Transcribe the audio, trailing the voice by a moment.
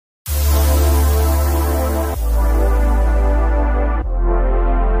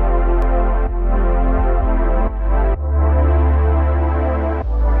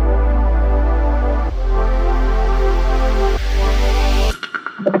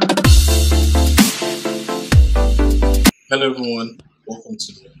Hello, everyone. Welcome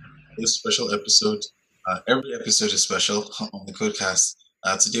to this special episode. Every episode is special on the Codecast.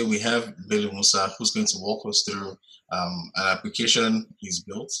 Today we have Bello Musa, who's going to walk us through an application he's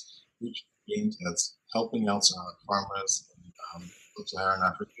built, which aims at helping out farmers in sub-Saharan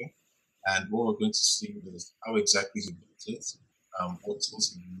Africa. And what we're going to see is how exactly he built it, what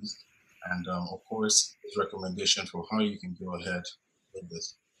tools he used, and of course his recommendation for how you can go ahead with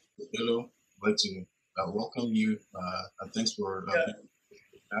this. So, Bello, I'd like to welcome you and thanks for being on the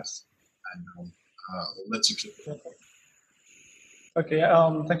podcast. And I'll let you keep it. Okay,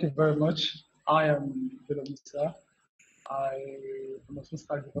 thank you very much. I am Bello. I am a full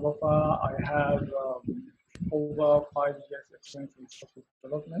stack developer. I have over 5 years experience in software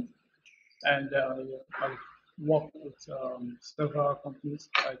development, and I've worked with several companies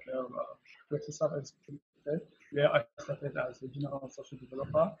like Microservices, where I started as a junior software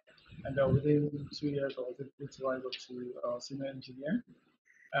developer, and within 2 years I was able to rise up to senior engineer.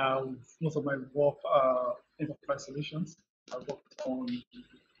 Most of my work are enterprise solutions. I worked on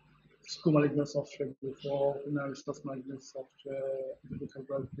school management software before, human resource management software, data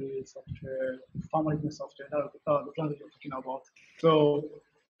software, farm management software. That's the plan that you're talking about. So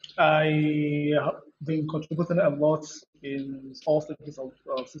I have been contributing a lot in all stages of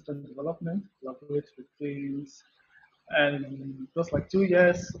system development, collaborate with teams. And just like 2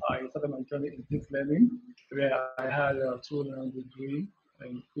 years, I started my journey in deep learning, where I had a 2 learning degree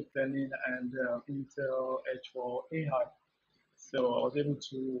in deep learning and Intel Edge for AI. So I was able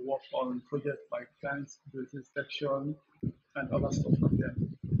to work on projects like plant detection and other stuff like that.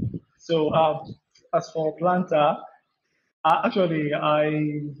 So as for Planta, actually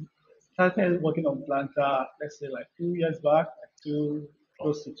I started working on Planta, let's say like 2 years back, like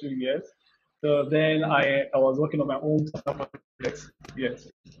close to 2 years. So then I was working on my own project, yes,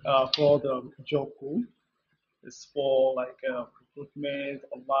 for the job pool. It's for like recruitment,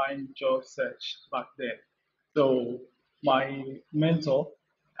 online job search back then. So my mentor,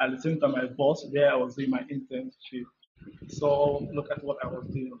 at the same time my boss, where I was doing my internship, so look at what I was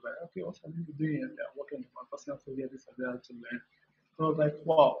doing. I was like, okay, what am I doing? And I'm working on my personal project, this and that to learn. So I was like,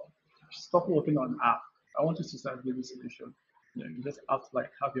 wow, stop working on app. I want you to start building solution. You just have to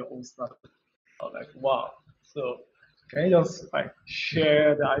like have your own stuff. I was like, wow. So can you just like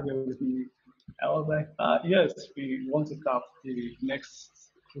share the idea with me? I was like, yes, we want to tap the next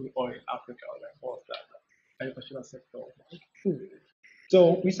crude oil in Africa. I was like, what's that? Agricultural sector. I was like, cool.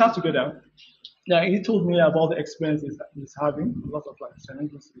 So we sat together. Yeah, he told me about the experiences that he's having, a lot of like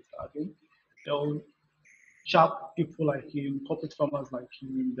challenges he's having. You know, sharp people like him, corporate farmers like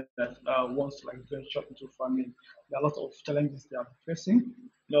him that wants to like venture into farming. There are a lot of challenges they are facing,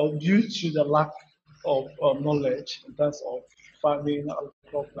 due to the lack of knowledge in terms of farming,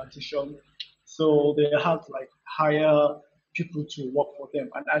 crop plantation. So they have to like hire people to work for them,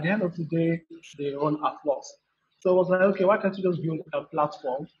 and at the end of the day, they run at loss. So I was like, okay, why can't you just build a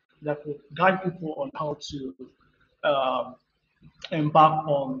platform that will guide people on how to um, embark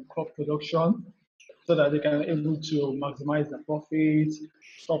on crop production so that they can able to maximize the profits,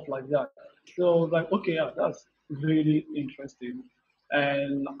 stuff like that. So like, okay, yeah, that's really interesting.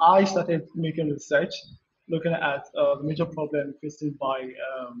 And I started making research, looking at the major problem faced by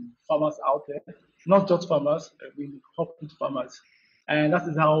farmers out there, not just farmers, really corporate farmers. And that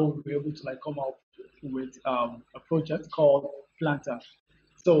is how we were able to like come up with a project called Planta.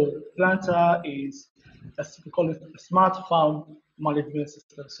 So Planta is, as we call it, a smart farm management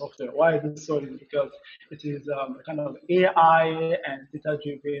system software. Why is it so? Is because it is a kind of AI and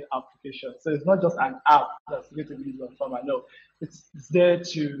data-driven application. So it's not just an app that's going to be used on farmer. No, it's there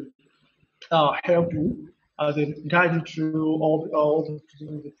to help you as in guide you through all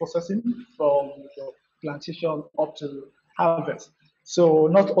the processing from your plantation up to harvest. So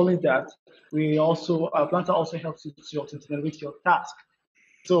not only that, we also Planta also helps you to generate your task.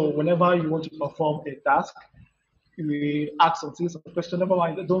 So whenever you want to perform a task, we ask some series of questions. Never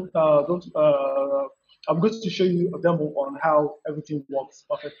mind, don't. I'm going to show you a demo on how everything works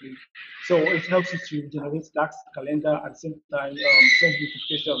perfectly. So it helps you to generate tasks, calendar, at the same time send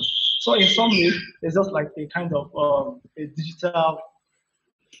notifications. So in summary, it's just like a kind of a digital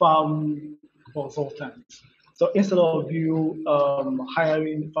farm consultant. So instead of you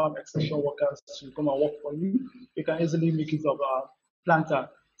hiring farm extension workers to come and work for you can easily make use of a planter.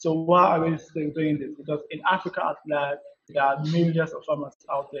 So why are we still doing this? Because in Africa at large, there are millions of farmers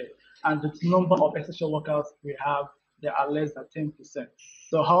out there, and the number of extension workers we have, there are less than 10%.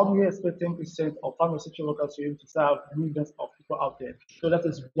 So how do we expect 10% of farm extension workers to be able to serve millions of people out there? So that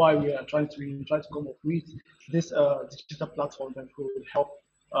is why we are trying to come up with this digital platform that will help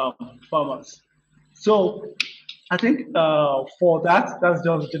farmers. So I think for that, that's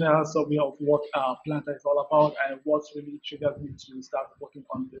just a general summary of what Planta is all about and what's really triggered me to start working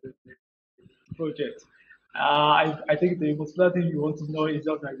on the project. I think the most important thing you want to know is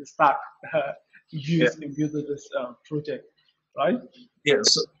just like the stack Yeah. used in building this project, right? Yeah,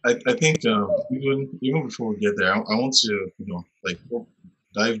 so I think even before we get there, I want to like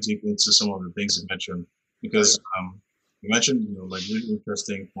dive deep into some of the things you mentioned because you mentioned like really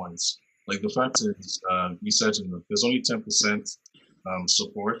interesting points. Like the fact is, you said there's only 10%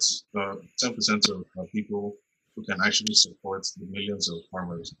 support, 10% of people who can actually support the millions of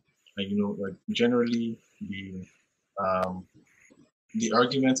farmers, and like generally um, the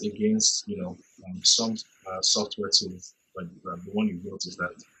argument against some software tools like the one you built is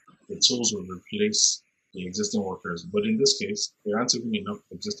that the tools will replace the existing workers, but in this case there aren't even enough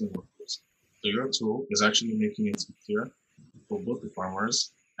existing workers, so your tool is actually making it easier for both the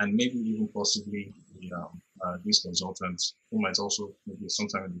farmers and maybe even possibly these consultants who might also maybe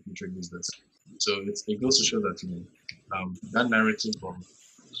sometime in the future use this. So it goes to show that that narrative of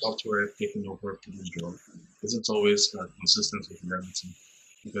software taking over people's job isn't always consistent with reality,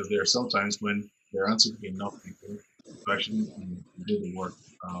 because there are some times when there aren't even enough people to actually do the work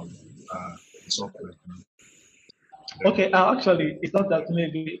the software. Yeah. Okay, actually, it's not that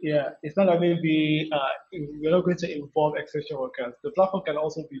maybe, yeah, it's not that maybe we're not going to involve extension workers. The platform can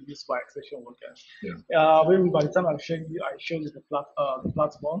also be used by extension workers. Yeah. Maybe by the time I showed you the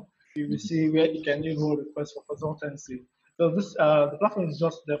platform, you will see where you can even request for consultancy. So this the platform is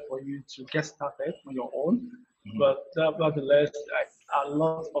just there for you to get started on your own. But nevertheless, a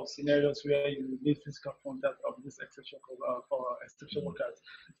lot of scenarios where you need physical contact of these extension for extension workers.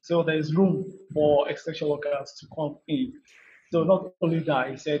 So there is room for extension workers to come in. So not only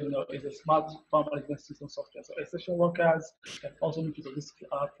that, he said, it's a smart farm management system software. So extension workers can also make use of this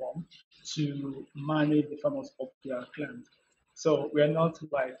platform to manage the farmers of their clients. So we are not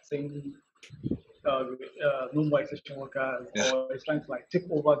like saying no more extension workers, Yeah. or it's trying to like take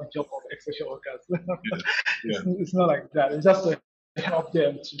over the job of extension workers. Yeah. It's not like that. It's just to help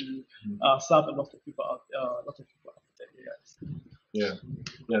them to serve a lot of people out, there. Yes. Yeah.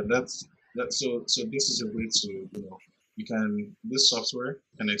 Yeah. That. So this is a way to you can this software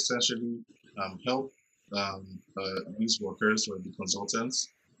can essentially help these workers or the consultants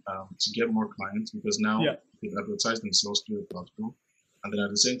to get more clients, because now Yeah. they advertise themselves through the platform, and then at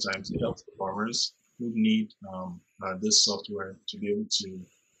the same time it helps the farmers who need this software to be able to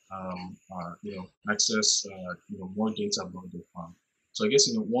access more data about their farm. So I guess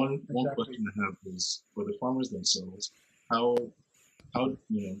one Exactly. question I have is for the farmers themselves, how and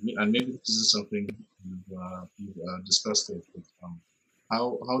maybe this is something you've discussed it, but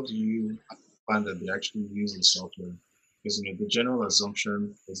how do you find that they actually use the software? Because the general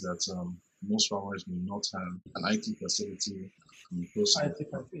assumption is that most farmers may not have an IT facility close to I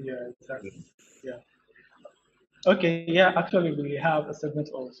them. think, yeah, exactly. Yeah. Okay, yeah, actually, we have a segment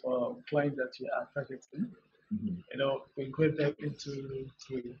of clients that we are targeting. Mhm. We grade them into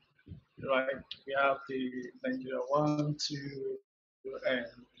three, right? We have the Nigeria 1, 2, and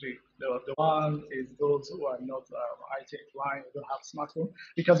 3. The one is those who are not IT inclined, who don't have smartphone.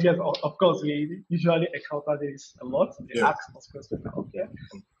 Because yes, of course, we usually encounter this a lot. They Yeah. ask us questions like, okay,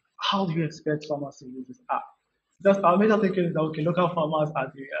 how do you expect farmers to use this app? Just our major thinking is that okay, local farmers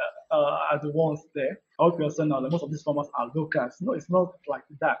are the ones there. I hope you understand now that most of these farmers are locals. No, it's not like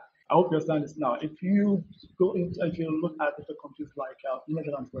that. I hope you understand this now. If you look at different countries like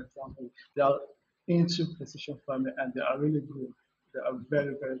Netherlands, for example, they are into precision farming and they are really good. They are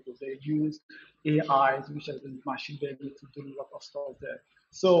very, very good. They use AI, which is machine learning, to do a lot of stuff there.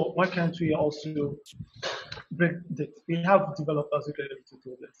 So why can't we also bring this? We have developers who can able to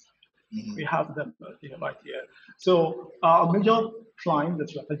do this. We Mhm. have them right here. So a major client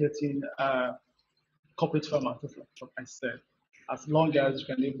that you are targeting corporate farmers, just like what I said. As long as you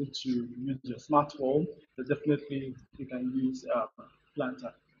can able to use your smartphone, then definitely you can use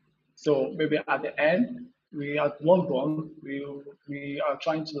Planta. So maybe at the end, we at long run, we are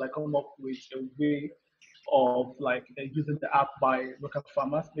trying to like come up with a way of like using the app by local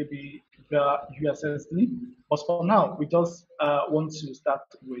farmers, maybe via USSD. But for now, we just want to start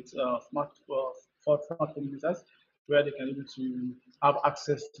with for smartphone users, where they can able to have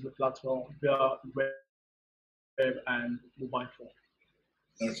access to the platform via web and mobile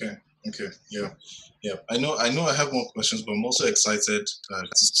phone. Okay. Okay. Yeah. Yeah. I know. I have more questions, but I'm also excited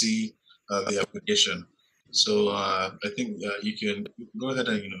to see the application. So I think you can go ahead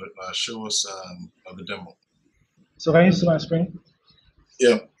and show us the demo. So can you see my screen?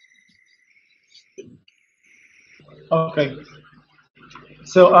 Yeah. Okay.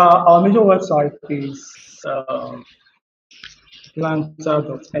 So our major website is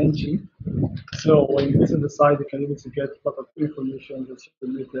Planta.ng. So when you visit the site, you can able to get a lot of information that you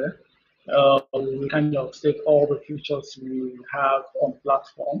need there. We kind of state all the features we have on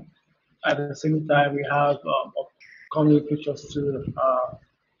platform. At the same time, we have upcoming features still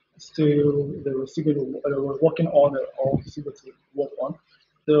we're working on or still to work on.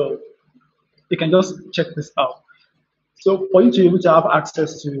 So you can just check this out. So for you to be able to have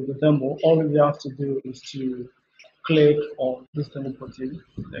access to the demo, all you have to do is to click on this demo button,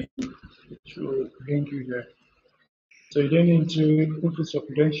 then it will bring you there. So you don't need to input your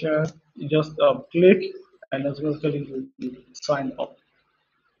credentials, you just click and automatically you sign up.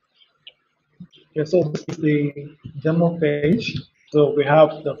 Okay, so this is the demo page. So we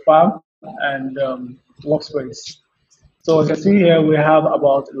have the farm and workspace. So as you can see here, we have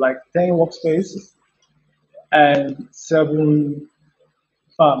about like 10 workspaces and 7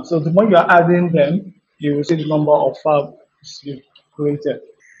 farms. So the more you are adding them, you will see the number of farms you've created.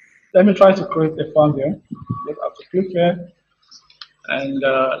 Let me try to create a farm here. Just have to click here and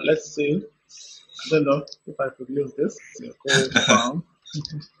let's see. I don't know if I could use this. Called farm.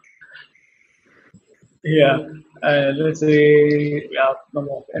 Yeah, let's say we have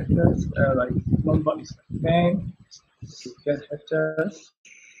number of hectares, like number is 10, 10 hectares.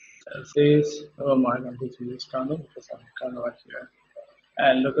 It says, oh my, I'm going to use Kano because I'm Kano right here.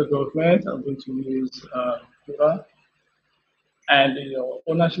 And local government, I'm going to use Kura. And your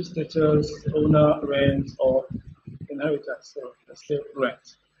ownership status, owner, rent, or inheritance. So let's say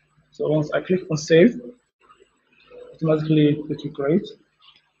rent. So once I click on save, automatically it will create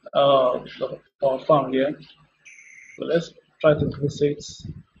our farm here. So let's try to visit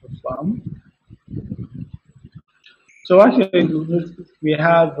the farm. So actually, we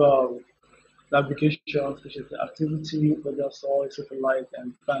have the applications, which is the activity, weather, soil, satellite,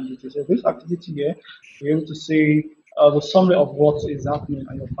 and plant details. So this activity here, we're able to see the summary of what is happening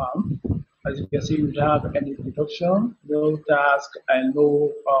on your farm. As you can see, we don't have any production, no task, and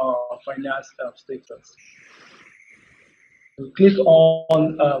no finance status. You click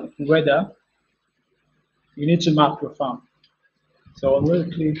on weather, you need to map your farm. So I'm going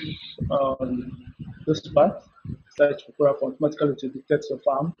to click on this part, search for Quora automatically to detect your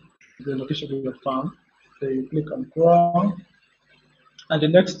farm, the location of your farm. So you click on Quora, and the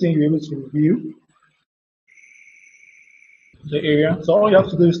next thing you're able to review the area. So all you have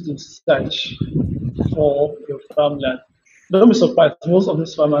to do is to search for your farmland. Don't be surprised, most of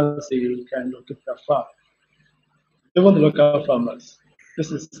these farmers they can locate their farm. Even the local farmers.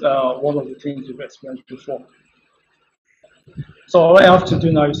 This is one of the things we've experienced before. So all I have to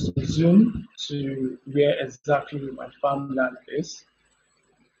do now is to zoom to where exactly my farmland is.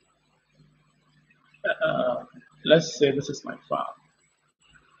 Let's say this is my farm.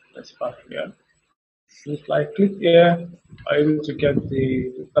 Let's start here. If I click here, I'm able to get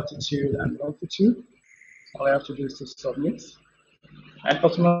the latitude and longitude. All I have to do is to submit. And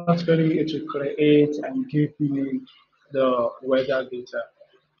automatically it will create and give me the weather data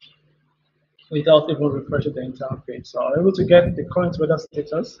without even refreshing the entire page. So I'm able to get the current weather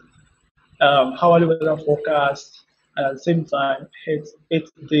status, hourly weather forecast, and at the same time hit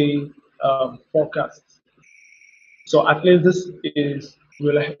the forecast. So at least this is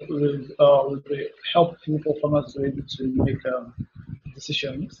will help people farmers to be able to make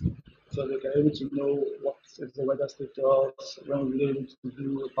decisions. So they can able to know what is the weather status when we're able to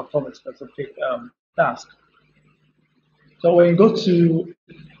do perform a specific task. So when you go to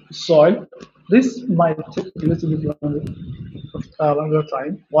soil, this might take a little bit longer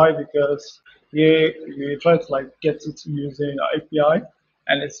time. Why? Because you try to like get it using API,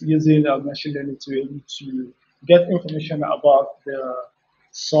 and it's using machine learning to be able to get information about the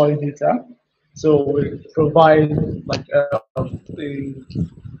soil data. So we provide like the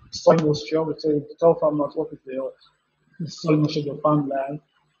soil moisture. We tell farmers what is the soil moisture of the farmland.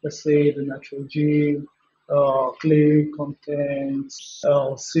 Let's say the nitrogen, clay content,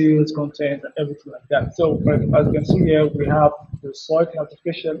 seeds content, and everything like that. So as you can see here, we have the soil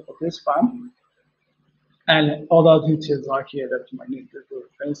classification of this farm and other details right here that you might need to do.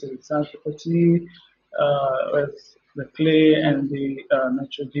 For instance, sand property, with the clay and the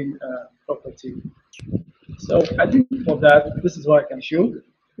nitrogen property. So I think for that, this is what I can show.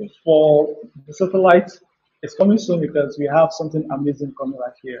 For the satellite, it's coming soon because we have something amazing coming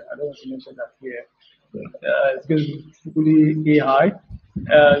right here. I don't want to mention that here. It's going to be fully AI,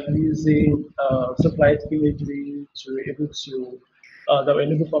 using satellite imagery to be able to that will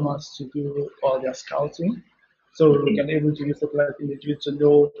enable farmers to do all their scouting. So we can able to use satellite imagery to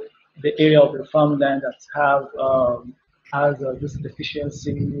know the area of the farmland that have has this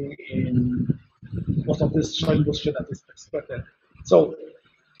deficiency in most of this showing those that is expected. So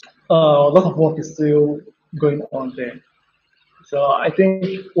a lot of work is still going on there. So I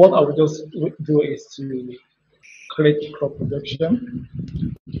think what I would just do is to click crop production.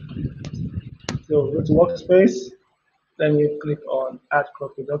 So go to workspace, then you click on add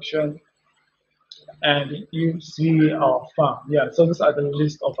crop production, and you see our farm. Yeah, so these are the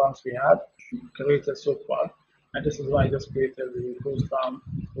list of farms we had created so far. And this is why I just created the ghost farm,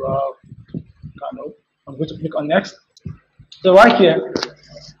 graph, kernel. I'm going to click on next. So right here,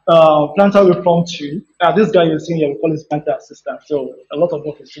 Planta will prompt you. This guy you're seeing here, we call this Planta assistant. So a lot of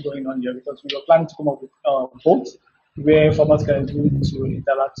work is still going on here because we are planning to come up with bots where farmers can use to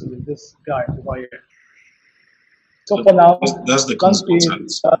interact with this guy over here. So for now, That's the plant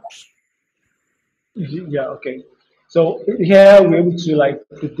consultant. yeah, okay. So here we're able to like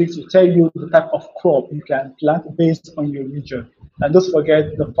predict to tell you the type of crop you can plant based on your region. And don't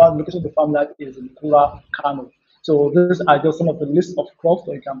forget the farm location of the farmland is in Kura, Kano. So these are just some of the list of crops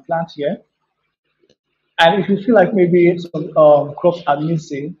that you can plant here. And if you feel like maybe some crops are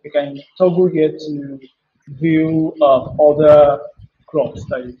missing, you can toggle here to view other crops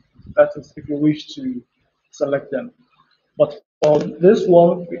that is if you wish to select them. But for this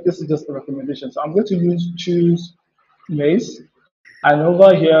one, this is just a recommendation. So I'm going to choose maize. And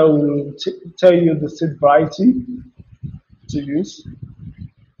over here, we'll tell you the seed variety to use.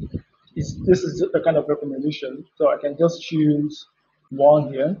 This is a kind of recommendation. So I can just choose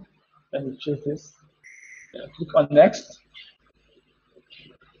one here and choose this. Click on next.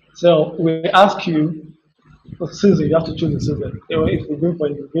 So we ask you the season, you have to choose the season. If we're going for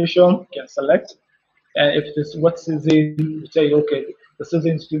irrigation, you can select. And if this wet season, you say, okay, the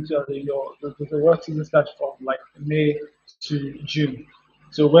season is due to the wet season starts from like May to June.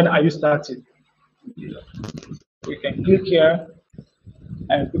 So when are you starting? We can click here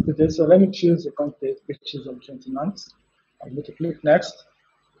and click this. So let me choose the content, which is on 29th. I'm going to click next.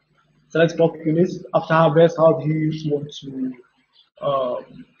 Select crop units. After harvest, how do you want to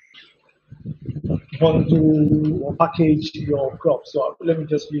bundle or package your crop? So let me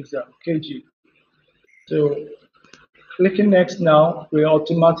just use kg. So clicking next now will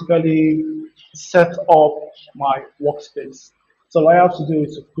automatically set up my workspace. So what I have to do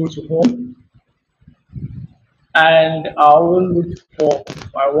is to go to home and I will look for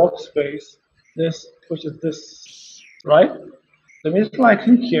my workspace, this which is this, right? The minute I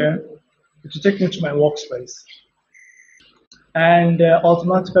click here, it will take me to my workspace. And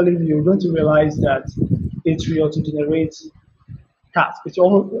automatically you're going to realize that it will auto generate tasks. It's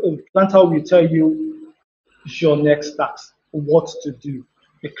all Planta will tell you your next task, what to do,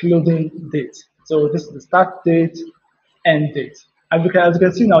 including date. So this is the start date, end date. And as you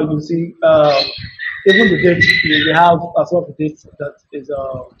can see now, you see even the date you have as well the date that is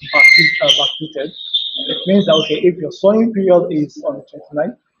backdated. It means that okay, if your sowing period is on the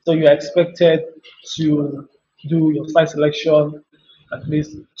 29th, so you're expected to do your site selection at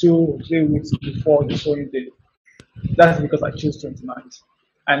least 2 or 3 weeks before the sowing date. That's because I choose 29th.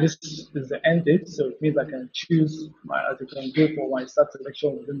 And this is the end date, so it means I can choose I can go for my start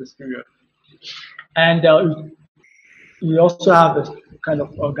selection within this period. And we also have a kind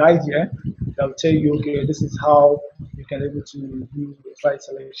of a guide here that will tell you, okay, this is how you can able to do the site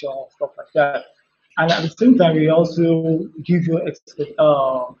selection, stuff like that. And at the same time, we also give you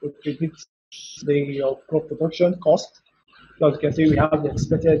predict the crop production cost. So as you can see, we have the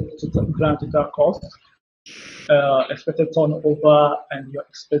expected grand total cost, expected turnover, and your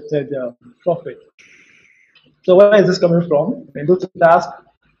expected profit. So where is this coming from? When you go to task,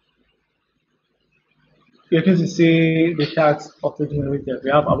 you're going to see the tags auto-generated. We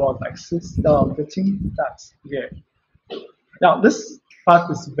have about like 13 tags here. Now, this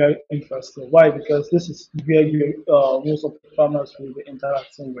part is very interesting. Why? Because this is where most of the farmers will be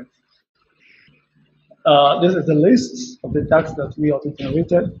interacting with. This is the list of the tags that we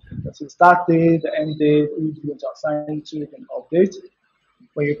auto-generated. That's the start date, the end date, who you want to assign to, you can update.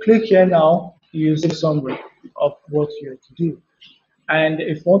 When you click here now, you see a summary of what you have to do. And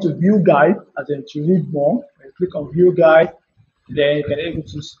if you want to view guide, as in to read more, when you click on view guide, then you can able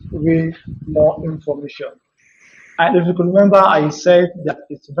to read more information. And if you can remember, I said that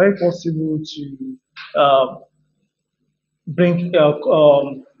it's very possible to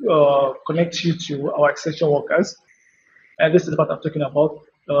connect you to our extension workers. And this is what I'm talking about,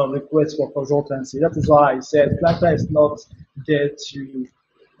 requests for consultancy. That is why I said Planta is not there to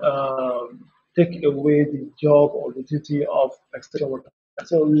take away the job or the duty of extension workers.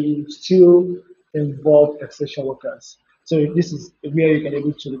 So we still involve extension workers. So this is where you can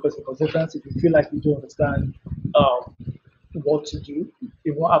able to request for consultancy if you feel like you don't understand what to do,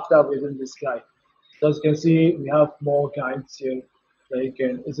 even after reading this guide. So as you can see, we have more guides here that you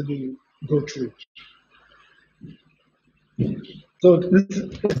can easily go through. So this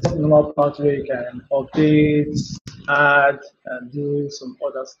is a normal part where you can update, add, and do some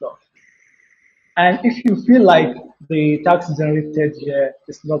other stuff. And if you feel like the tax generated here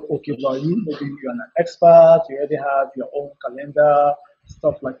is not okay for you, maybe you're an expert, you already have your own calendar,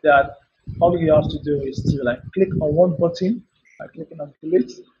 stuff like that, all you have to do is to like click on one button, like clicking on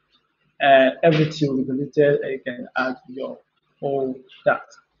delete, and everything will be deleted, and you can add your own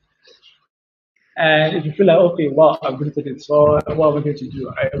tax. And if you feel like, okay, wow, I've deleted it, so what am I going to do?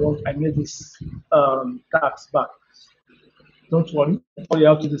 I need this tax back. Don't worry. All you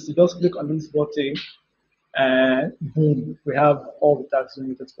have to do is to just click on this button, and boom, we have all the tags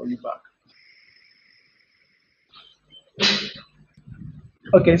generated for you back.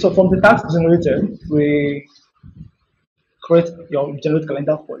 Okay, so from the tags generated, we create your generate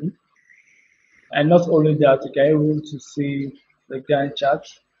calendar for you. And not only that, you can able to see the Gantt chart.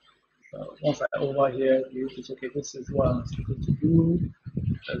 Once I over here, you can say, okay, this is what I'm supposed to do,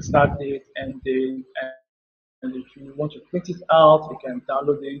 start date, end date, and if you want to print it out, you can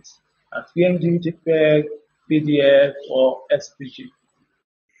download it as PNG, JPEG, PDF, or SVG.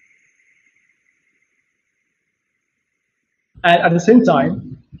 And at the same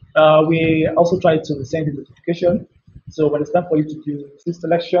time, we also try to send a notification. So when it's time for you to do this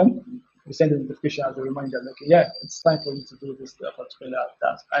selection, we send a notification as a reminder, like, yeah, it's time for you to do this particular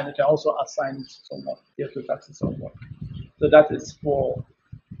task. And you can also assign it to someone, you have to task to someone. So that is for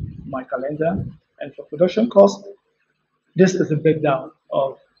my calendar. And for production cost, this is a breakdown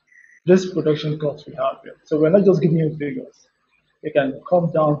of this production cost we have here. So we're not just giving you figures. You can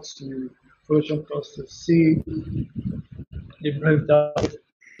come down to production cost to see the breakdown.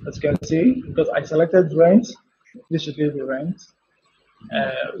 As you can see, because I selected rent, this should be the rent.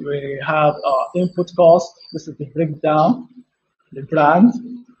 We have our input cost. This is the breakdown, the brand,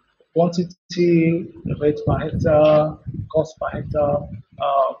 quantity, the rate per hectare, cost per hectare,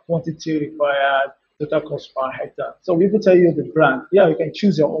 quantity required, total cost per hectare. So we will tell you the brand. Yeah, you can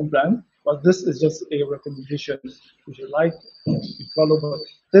choose your own brand, but this is just a recommendation. If you like, you follow. But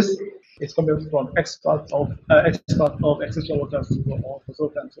this is coming from experts of extension workers or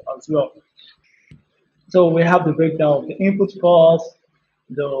consultants as well. So we have the breakdown of the input cost,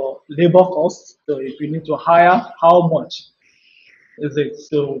 the labor cost. So if you need to hire, how much is it?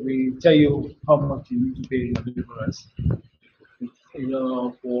 So we tell you how much you need to pay your laborers.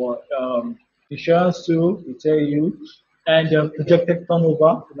 For insurance too, we tell you, and the projected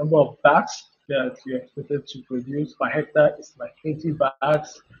turnover, the number of bags that you're expected to produce per hectare is like 80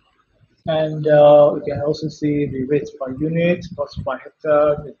 bags. And we can also see the rate per unit, cost per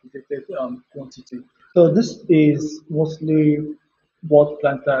hectare, the predicted quantity. So this is mostly what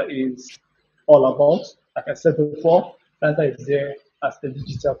Planta is all about. Like I said before, Planta is there as the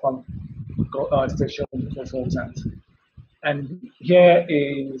digital farm station consultant. And here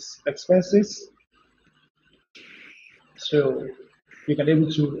is expenses. So you can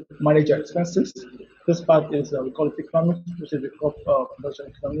able to manage your expenses. This part is we call it economics, which is the production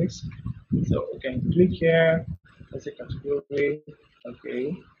economics. So you can click here, let's say category,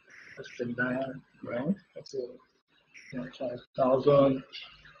 okay, let's take down, right? Let's say 5,000,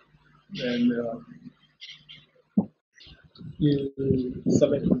 then you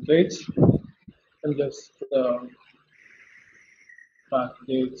select complete and just back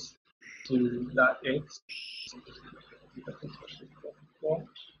date to that date.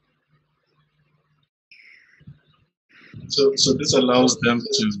 So this allows them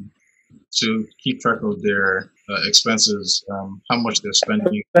to keep track of their expenses, how much they're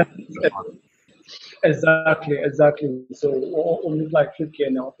spending per month. Exactly, exactly. So only like click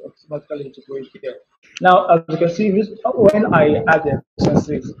here now, automatically integrate here. Now, as you can see, when I add the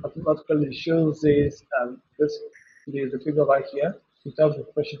expenses, automatically shows the figure right here without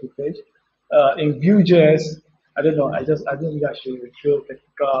refreshing the page. In Vue.js, I don't know, I don't think I should show the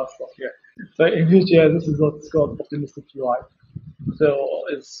graph stuff here. So in Vue.js, this is what's called optimistic UI. So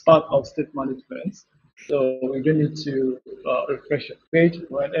it's part of state management. So we don't need to refresh the page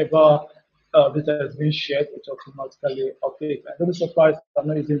whenever data is being shared, it automatically updates. And don't be surprised, I'm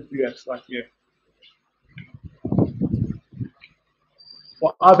not using vuejs right here.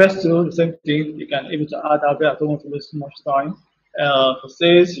 For harvest too, the same thing. You can able to add harvest. I don't want to waste too much time. For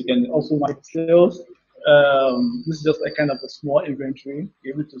sales, you can also manage sales. This is just a kind of a small inventory.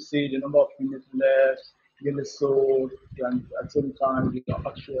 You're able to see the number of units left, units sold, and at the same time, your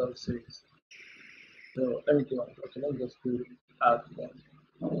actual sales. So let me do it. Okay, let me just do add one.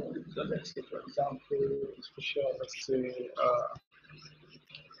 So let's say, for example, special, let's say,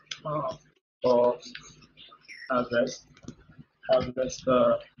 Post, harvest, harvest,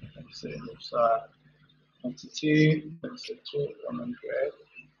 let's say it's quantity, let's say 100,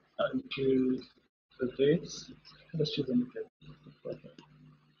 and choose the dates. Let's choose any date.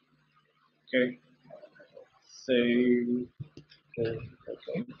 Okay, save, okay,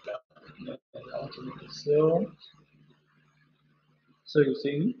 I want to make it so you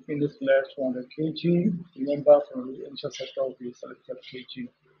see, in this left 100 kg, remember from the initial setup we selected kg,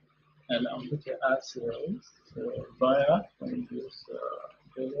 and I'm going to add sales. So buyer, going to use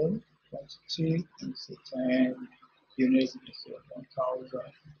Bello, quantity, and so 10 units, so 1000,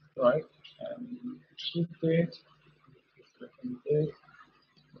 right? And ship date, second date,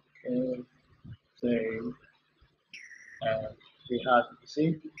 okay, save, and we have, you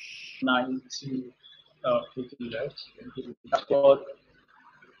see, 90 kg left. That's what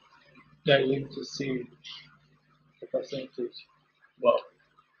they're going to see the percentage. Well,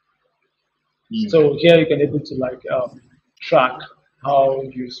 so here you can able to like track how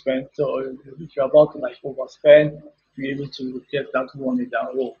you spend. So if you're about to like overspend, you're able to get that one in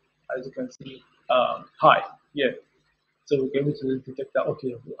that row. As you can see, high. Yeah. So we're able to detect that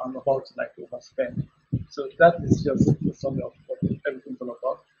okay, I'm about to like overspend. So that is just the summary of what everything's all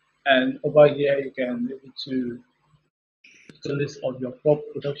about. And over here you can be able to the list of your crop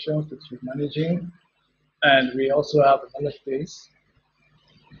productions that you're managing. And we also have a knowledge base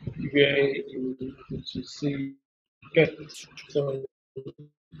where you to see okay, so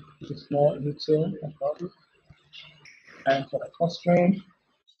it's more little about it. And for the constraint,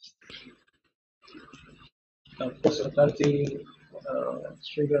 possibility,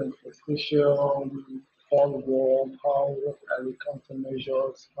 trigger infestation, all warm, how what are the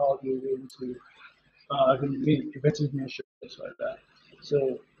countermeasures, how do you able to make preventive measures like that.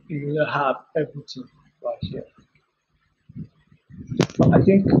 So you have everything right here. But I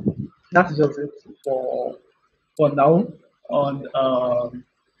think that's just it for now on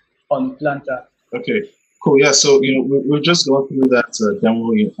Planta. Okay, cool. Yeah, so we're just going through that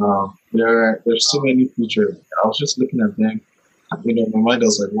demo. There's so many features. I was just looking at them. My mind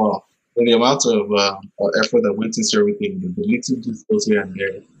was like, wow. The amount of effort that went into everything, the little details here and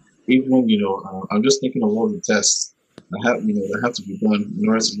there. Even I'm just thinking of all the tests that have to be done in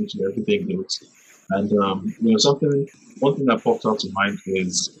order to make sure everything goes. And one thing that popped out to mind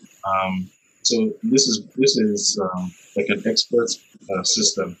is so this is like an expert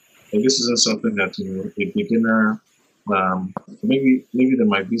system. And this isn't something that a beginner maybe there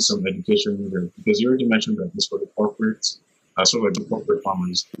might be some education needed because you already mentioned that this for the corporate sort of like the corporate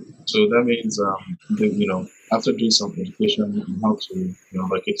farmers. So that means after doing some education on how to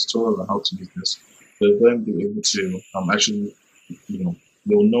like a tutorial on how to use this, they'll then be able to actually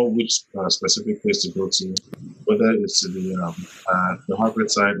they'll know which specific place to go to, whether it's to the hardware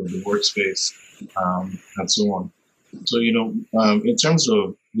side or the workspace, and so on. So in terms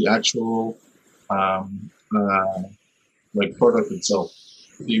of the actual uh, like product itself,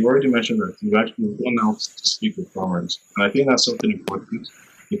 you already mentioned that you've actually gone out to speak with farmers, and I think that's something important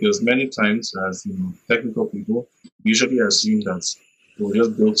because many times, as technical people, we usually assume that we'll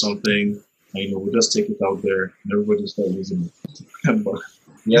just build something and we'll just take it out there and everybody start using it. But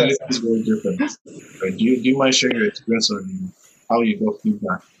reality is very different. Right? Do you mind sharing your experience on how you got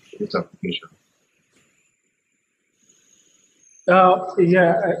feedback for this application?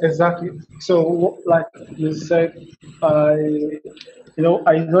 Yeah, exactly. So, like you said, I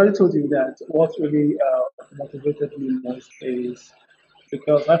already told you that what really motivated me most is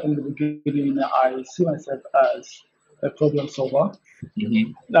because right from the beginning, I see myself as a problem solver.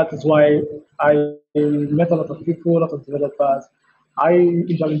 Mm-hmm. That is why I met a lot of people, a lot of developers. I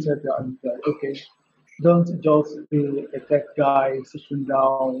usually tell them that, okay, don't just be a tech guy sitting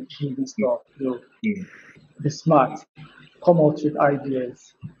down doing stuff. Be smart, come out with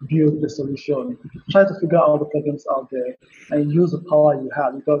ideas, build the solution, try to figure out the problems out there, and use the power you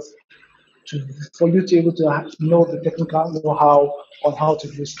have because for you to be able to know the technical know-how on how to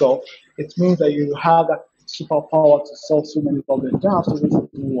do stuff, it means that you have that superpower to solve so many problems. You don't have to wait for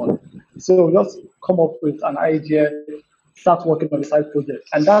anyone. So just come up with an idea, start working on a side project,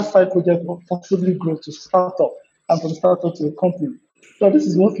 and that side project will possibly grow to startup, and from startup to a company. So this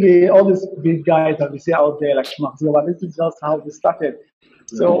is mostly all these big guys that we see out there like Mark Zuckerberg. This is just how they started.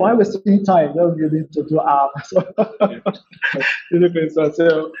 So why wasting time? Just building to do apps. So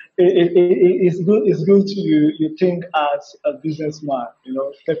it's good. It's good to you think as a businessman,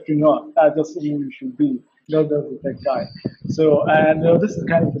 entrepreneur. That's just who you should be, not just a tech guy. So and this is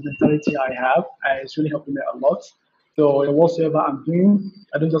kind of the mentality I have, and it's really helping me a lot. So whatsoever I'm doing,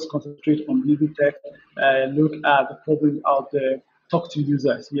 I don't just concentrate on building tech. I look at the problems out there talk to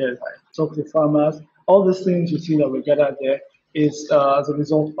users, yes, I talk to farmers. All these things you see that we gather there is as a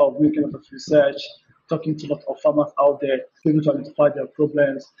result of making a lot of research, talking to a lot of farmers out there, able to identify their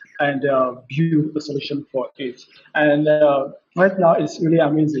problems and build a solution for it. And right now it's really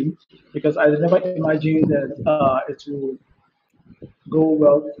amazing because I never imagined that it will go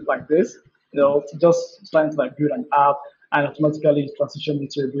well like this. Just trying to like build an app and automatically transition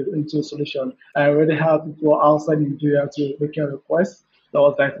into a solution. I already have people outside Nigeria to making requests. So I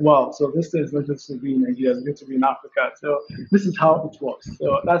was like, wow, so this thing is not just to be in Nigeria, it's going to be in Africa. So this is how it works.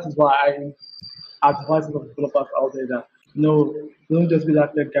 So that is why I advise a lot of developers out there that no, don't just be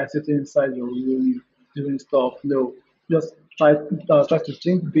that guy sitting inside your room doing stuff. No, just try to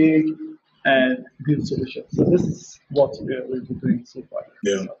think big and build solutions. So this is what we've been doing so far.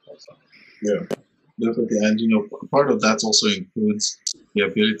 Yeah, yeah, definitely. And part of that also includes the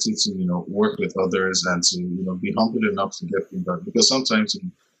ability to work with others and to be humble enough to get feedback, because sometimes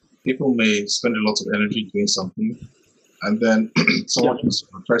people may spend a lot of energy doing something, and then someone just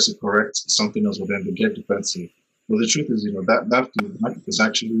tries to correct something else, but then they get defensive. But the truth is, that feedback is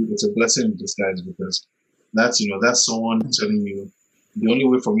actually, it's a blessing in disguise, because that's someone telling you the only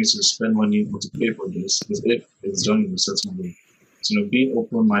way for me to spend money or to pay for this is if it's done in a certain way. So being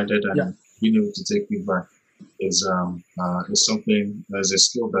open-minded and being able to take feedback is something, as a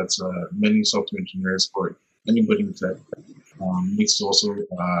skill that many software engineers or anybody in tech needs to also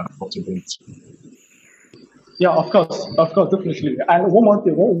cultivate. Yeah, of course, definitely. And one more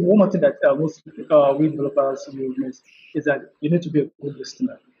thing that most we developers will miss is that you need to be a good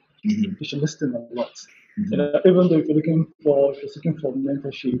listener. Mm-hmm. You should listen a lot. Mm-hmm. Even though if you're seeking for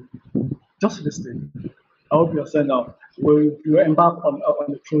mentorship, just listen. I hope you're saying now, when you embark on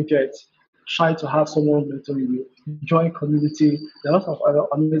a project, try to have someone mentoring you. Join community. There are a lot of other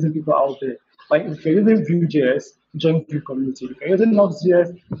amazing people out there. Like if you're using Vue.js, join Vue community. If you're using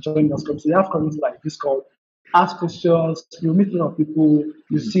Nuxt.js, join Nuxt community. You have community like Discord. Ask questions. You meet a lot of people.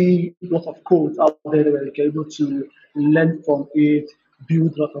 You see a lot of codes out there where you can able to learn from it,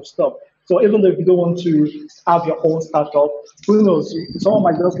 build a lot of stuff. So even though if you don't want to have your own startup, who knows? Someone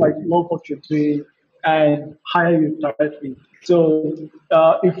might just like love what you're doing and hire you directly. So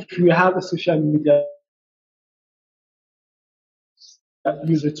if you have a social media,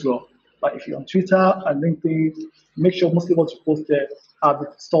 use it well. Like if you're on Twitter and LinkedIn, make sure mostly what you post there are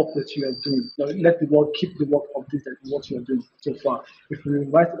the stuff that you are doing. Let the world keep the work updated with what you are doing so far. If you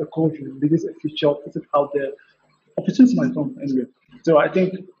write a code, you release a feature, put it out there, opportunity might come anyway. So I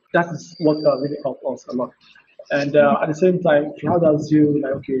think that is what really helped us a lot. And at the same time, if you have that zeal,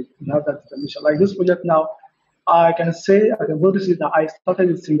 like okay, you have that determination. Like this project now, I can boldly say that I started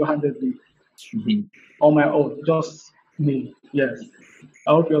it single-handedly on my own, just me. Yes,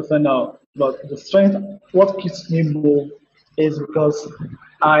 I hope you understand now. But the strength, what keeps me moving, is because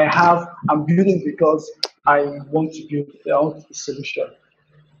I'm building because I want to build. I want a solution.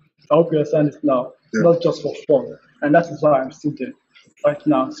 I hope you understand it now. It's not just for fun, and that is why I'm still there right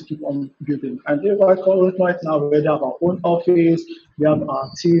now to keep on building. And right now, we already have our own office, we have our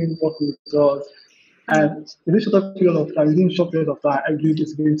team working with us, and within a short period of time, I believe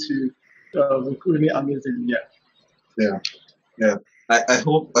it's going to look really amazing. Yeah, yeah. I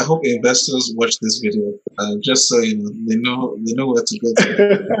hope investors watch this video, just so they know where to go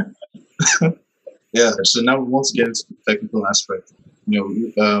to. Yeah. So now we want to get into the technical aspect.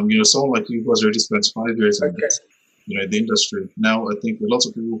 Someone like you who has already spent 5 years in this, the industry. Now I think a lot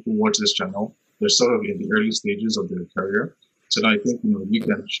of people who watch this channel, they're sort of in the early stages of their career. So now I think you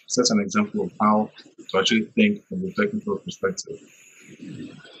can set an example of how to actually think from the technical perspective.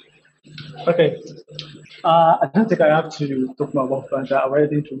 Okay. I don't think I have to talk more about Planta. I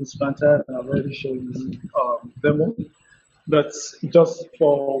already introduced Planta and I've already shown you demo. But just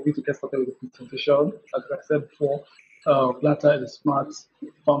for me to get started with the presentation, as I said before, Planta is a smart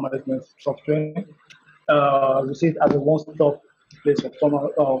farm management software. We see it as a one-stop place for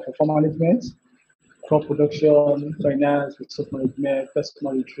farm management, crop production, finance, resource management, pest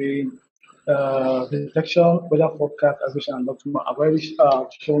monitoring, detection, weather forecast, aggregation, and lots more. I've already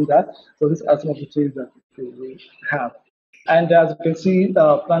shown that. So these are some of the things that we have. And as you can see,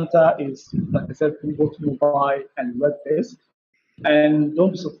 Planta is, like I said, both mobile and web-based. And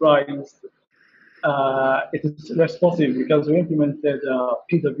don't be surprised, it is responsive because we implemented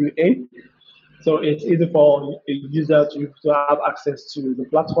PWA. So it's easy for a user to have access to the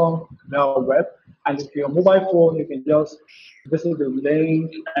platform, the web. And if you're a mobile phone, you can just visit the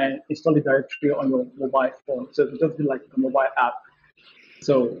link and install the directory on your mobile phone. So it's just be like a mobile app.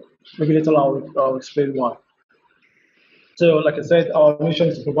 So maybe later I'll explain why. So, like I said, our mission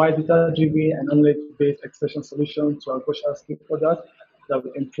is to provide data-driven and knowledge-based extension solutions to agricultural stakeholders that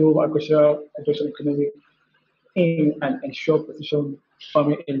will improve agricultural economy in and ensure precision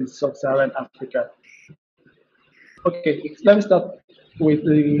farming in sub-Saharan Africa. Okay, let me start with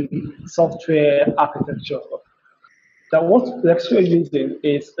the software architecture. Now, what we're actually using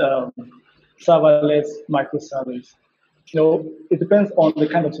is serverless microservice. It depends on the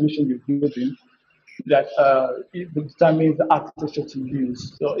kind of solution you're building that it determines the architecture to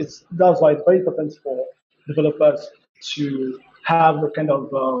use. So that's why it's very important for developers to have a kind of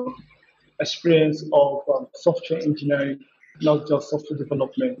experience of software engineering, not just software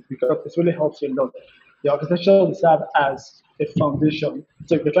development, because it really helps you a lot. The architecture will serve as a foundation.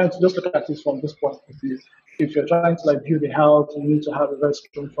 So if you're trying to just look at it from this point of view, if you're trying to like build a house, you need to have a very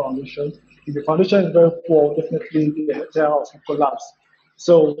strong foundation. If the foundation is very poor, definitely the entire house will collapse.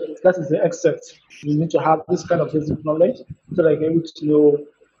 So that is the excess. You need to have this kind of basic knowledge so that you're able to know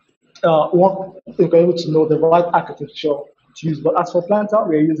what you're able to know the right architecture to use. But as for Planta,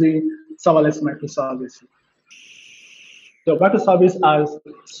 we're using serverless microservices. So microservice has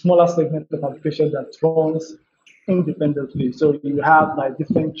smaller segments of application that runs independently. So you have like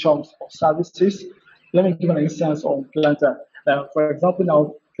different chunks of services. Let me give an instance on Planta. For example,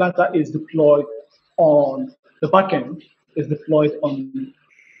 now Planta is deployed on the backend is deployed on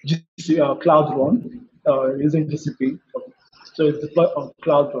Cloud Run using GCP. So it's deployed on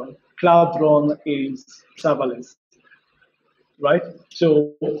Cloud Run. Cloud Run is serverless, right?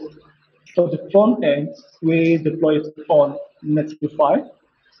 So for the front end, we deploy it on Netlify.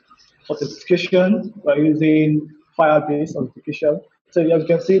 For certification, we're using Firebase authentication. So as you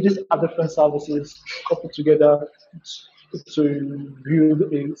can see, these are different services coupled together to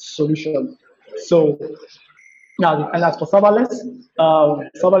build a solution. So now, and as for serverless,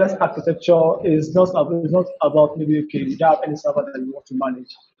 serverless architecture is not about maybe okay, you don't have any server that you want to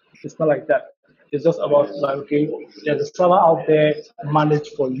manage. It's not like that. It's just about like okay, there's a server out there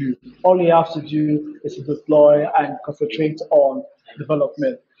managed for you. All you have to do is to deploy and concentrate on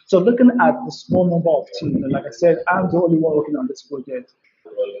development. So looking at the small number of teams, like I said, I'm the only one working on this project.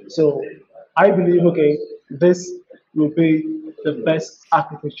 So I believe, okay, this will be the best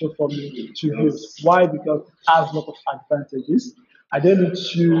architecture for me to use. Why? Because it has a lot of advantages. I don't need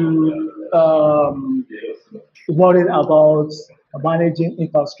to worry about managing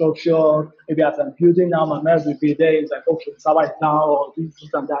infrastructure. Maybe as I'm building now, my mail will be there. It's like, okay, server is down or this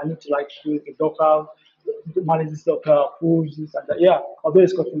and that. I need to like create a Docker, manage this Docker, push this and that. Yeah, although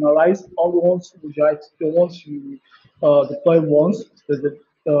it's containerized, all the ones you write, the ones you deploy once, the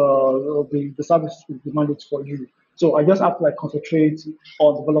service will be managed for you. So I just have to like concentrate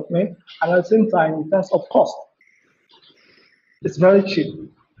on development, and at the same time, in terms of cost, it's very cheap.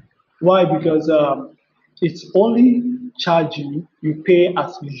 Why? Because it's only charging you pay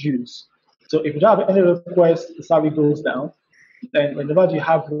as you use. So if you don't have any request, the service goes down. And whenever you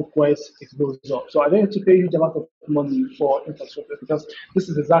have requests, it goes up. So I don't need to pay a huge amount of money for infrastructure because this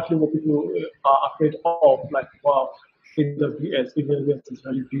is exactly what people are afraid of. Like, wow, AWS is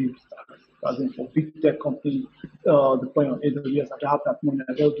very big. As in for big tech company deploying on AWS, I don't have that money,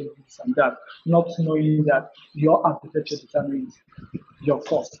 I don't do this and that. Not knowing that your architecture determines your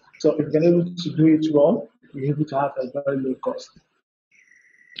cost. So if you're able to do it well, you're able to have a very low cost.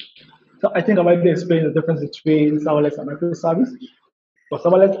 So I think I might be explaining the difference between serverless and microservice. For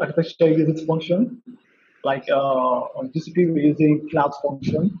serverless architecture, uses function. Like on GCP, we're using cloud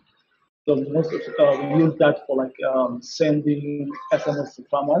function. So most of, we use that for like sending SMS to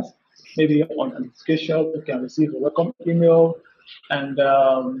farmers. Maybe on notification, we can receive a welcome email, and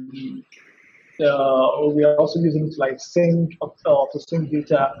we are also using it to like sync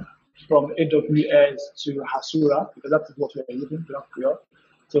data from AWS to Hasura because that's what we are using GraphQL.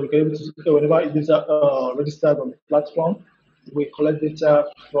 So we can able to whenever a user registers on the platform, we collect data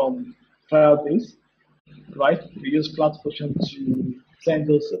from Firebase, right? We use cloud function to send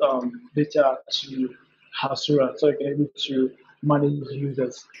those data to Hasura, so you can able to manage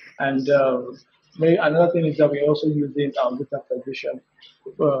users. And maybe another thing is that we're also using data federation.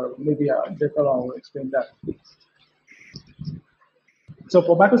 Maybe later on will explain that. So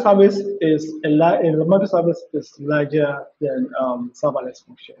for microservice microservice is larger than serverless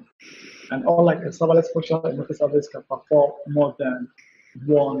function. And unlike a serverless function, a microservice can perform more than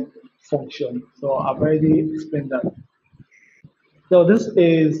one function. So I've already explained that. So this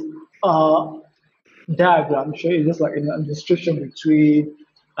is a diagram showing just like an illustration between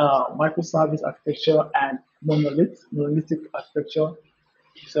microservice architecture and monolithic architecture.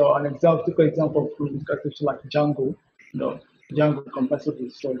 So an typical example of monolithic architecture like Django, Django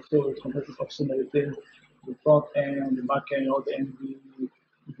compresses so it compresses of so many things. the front end, the back end, all the MVC,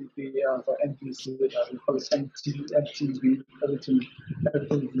 we call it MTV, everything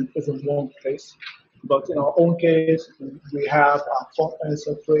is in one place. But in our own case, we have our front end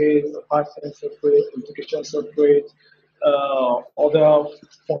separate, back end separate, integration separate, other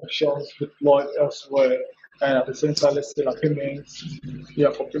functions deployed elsewhere. And at the same time, let's say like payments,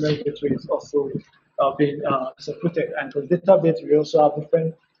 yeah, for payment gateway is also being separated. And for the database, we also have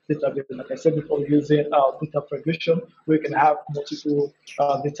different database. Like I said before, using data federation, we can have multiple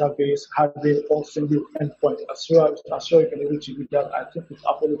database having all single endpoint. As well you can be able to do that. I think with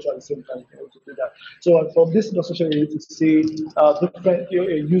Apollo at the same time, you can be able to do that. So from this illustration, you need to see different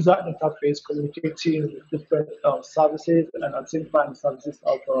user interface communicating with different services and at the same time services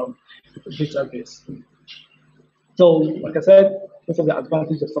of database. So, like I said, most of the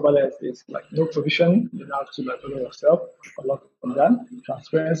advantage of serverless is like no provision. You don't have to like follow yourself. A lot from that.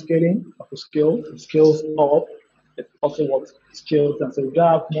 Transparent scaling, auto scale, scales up. It also works scales and so you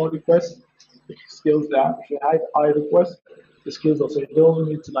don't have more requests, it scales down. If you have high requests, the scales also. You don't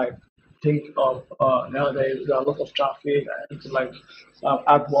need to like think of nowadays there are a lot of traffic. I need to like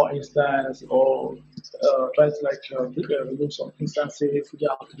add more instance or try to like remove some instances. You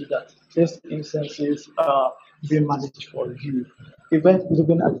don't have to do that. These instances are being managed for you. Event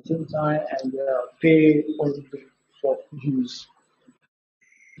driven at the same time and pay only for use.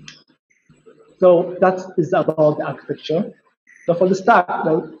 So that is about the architecture. So for the stack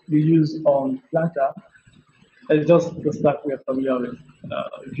that we use on Planta, it's just the stack we are familiar with.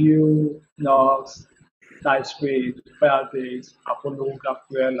 Vue, Nuxt, TypeScript, Firebase, Apollo,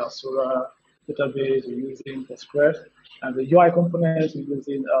 GraphQL, Asura, database, we're using Postgres, and the UI components, we're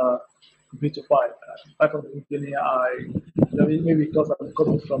using V25. Right from the beginning, maybe because I'm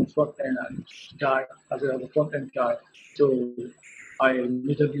coming from front end and guy, as a front end guy, so I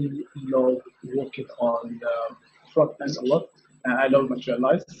immediately love working on the front end a lot, and I love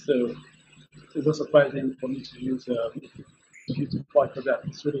Materialize. So it's not surprising for me to use V25 for that.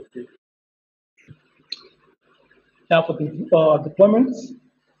 It's really great. Now for the deployments,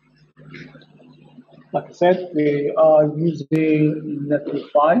 like I said, we are using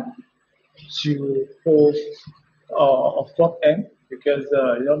Netlify to host a front end because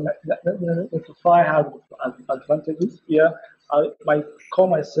Netlify has advantages here. I might call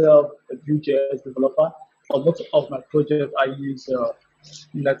myself a Vue.js developer, but most of my projects I use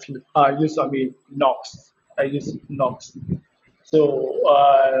Netlify. Nuxt. I use Nuxt. So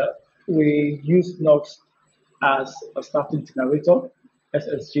we use Nuxt as a static generator,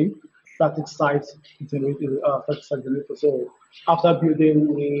 SSG, static site generator. So after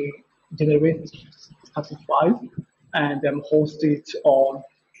building, we generate static files and then host it on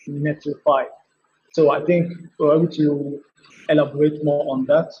Netlify. So I think we're able to elaborate more on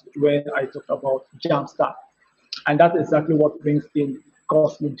that when I talk about Jamstack. And that's exactly what brings in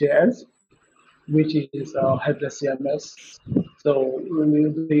Cosmic.js, which is headless CMS. So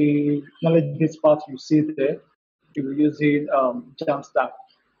the knowledge base part you see there, we're using Jamstack.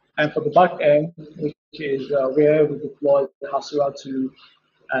 And for the back end, which is where we deploy the Hasura to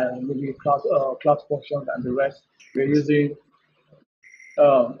and maybe cloud functions and the rest, we're using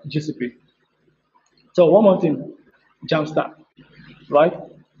GCP. So one more thing, Jamstack, right?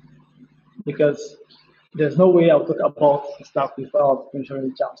 Because there's no way I'll talk about stack without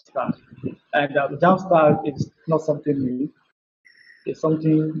mentioning Jamstack. And Jamstack is not something new. It's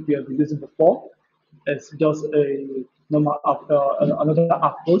something we have been using before. It's just a normal another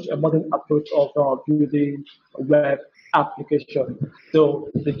approach, a modern approach of building a web application. So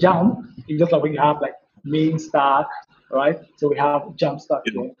the Jam is just like when you have like main stack, right? So we have Jamstack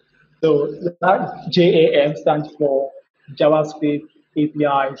here. So that JAM stands for JavaScript,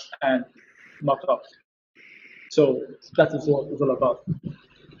 APIs, and markups. So that is what it's all about.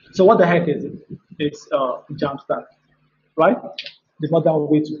 So what the heck is it? It's Jamstack, right? The modern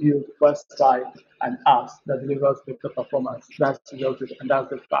way to build website and apps that delivers better performance. That's the object, and that's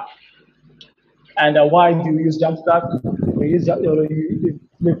the fact. And why do you use Jamstack?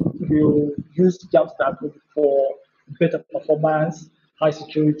 You use Jamstack for better performance, high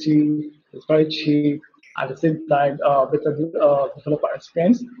security, it's very cheap, at the same time, better developer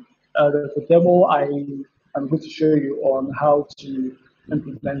experience. The demo I'm going to show you on how to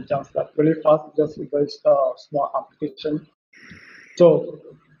implement Jamstack really fast, just a very small application. So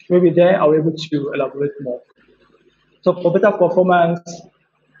maybe there I'll be able to elaborate more. So for better performance,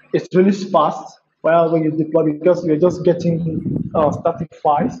 it's really fast. Well, when you deploy, because you're just getting static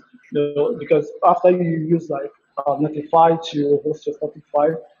files, because after you use like Netlify to host your static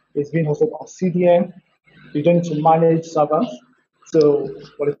file, it's being hosted on CDN. You don't need to manage servers. So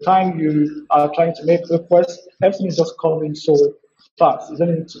by the time you are trying to make requests, everything is just coming so fast. You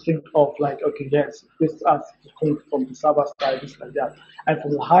don't need to think of like, okay, yes, this has to come from the server side, this like that. And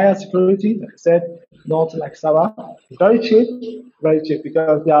from the higher security, like I said, not like server, very cheap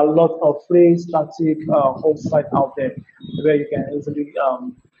because there are a lot of free static host site out there where you can easily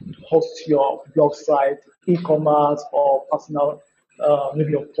host your blog site, e-commerce, or personal,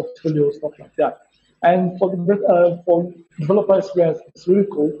 maybe your portfolio, stuff like that. And for developer experience, it's really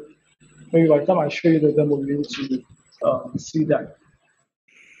cool. Maybe by the time I show you the demo, you'll be able to see that.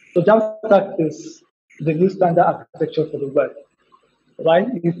 So Jamstack is the new standard architecture for the web, right?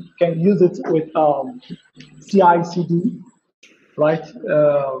 You can use it with CI/CD, right?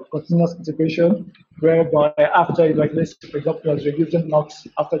 Continuous integration, whereby after, like this, for example, as you're using Nuxt,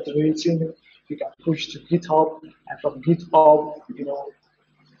 after generating, you can push to GitHub, and from GitHub,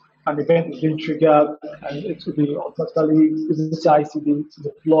 an event is being triggered, and it will be automatically using CI/CD to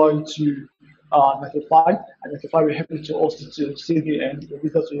deploy to Notify, and Notify will help you to also to CDN, the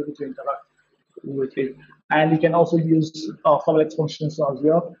users will be able to interact with it. And you can also use serverless functions as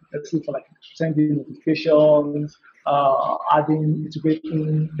well, let's see for like sending notifications, adding,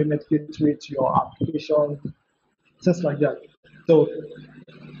 integrating payment gateway to your application, things like that. So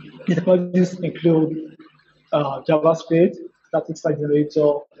the technologies include JavaScript, static site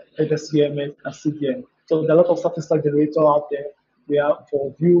generator, HTML, and CDN. So there are a lot of static site generator out there. We have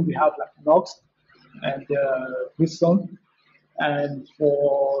for Vue, we have like Nuxt and Wisdom, and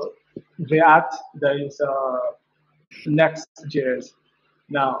for React, there is Next.js.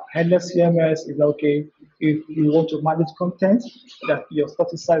 Now, headless CMS is okay if you want to manage content that your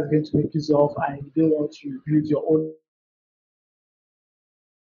static site is going to make use of, and you don't want to build your own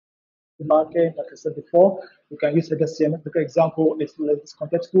backend. Like I said before, you can use headless CMS. For example, it's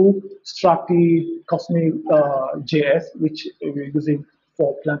contextual, Strapi, Cosmic JS, which we're using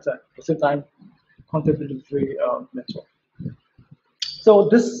for Planta. At the same time, content delivery network. So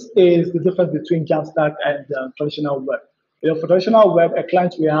this is the difference between Jamstack and traditional web. For traditional web, a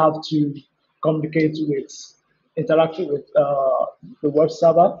client will have to communicate with, interact with the web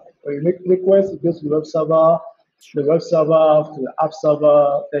server. When you make requests, it goes to the web server to the app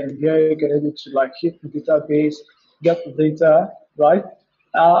server. Then here you can able to like hit the database, get the data, right?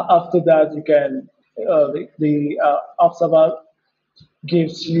 After that, you can the app server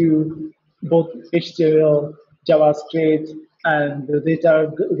gives you both HTML, JavaScript, and the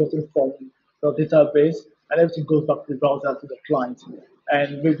data gotten from the database, and everything goes back to the browser to the client.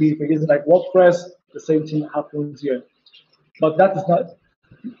 And maybe if you're using like WordPress, the same thing happens here. But that is not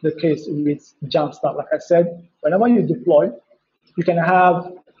the case with Jamstack. Like I said, whenever you deploy, you can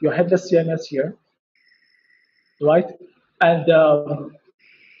have your headless CMS here, right? And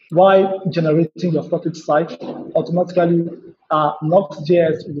while generating your static site, automatically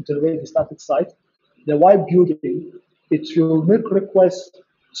Nuxt.js will generate the static site. Then while building, it will make requests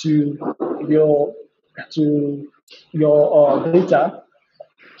to your data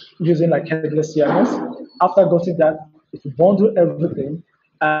using like headless CMS. After getting that, it will bundle everything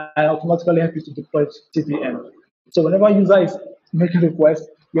and automatically help you to deploy to CDN. So whenever a user is making requests,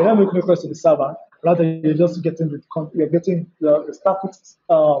 you're not making requests to the server, rather you're just getting the static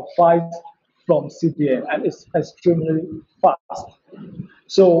files from CDN, and it's extremely fast.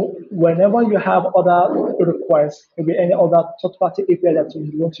 So whenever you have other requests, maybe any other third-party API that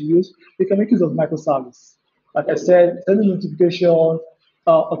you want to use, you can make use of microservice. Like I said, sending notification,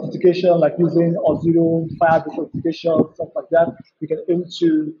 authentication, like using Auth0, Firebase authentication, stuff like that. You can able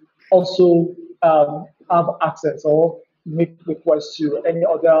to also have access or make requests to any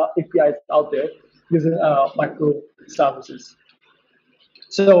other APIs out there using microservices.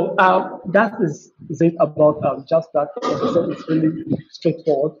 So that is it about Jamstack. Like I said, it's really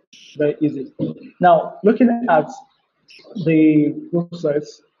straightforward, very easy. Now, looking at the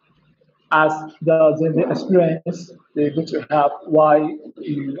process as the experience they're going to have while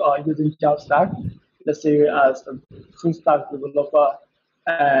you are using Jamstack, let's say as a full stack developer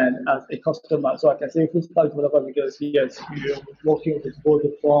and as a customer. So I can say full stack developer because yes, you're working with both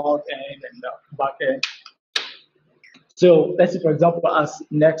the front end and the back end. So let's say, for example, as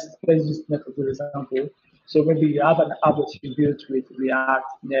let's use Next as an example. So maybe you have an app that you built with React,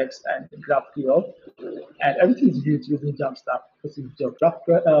 Next, and GraphQL, and everything is built using Jamstack. This is your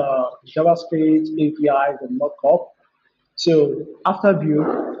JavaScript, APIs, and mockup. So after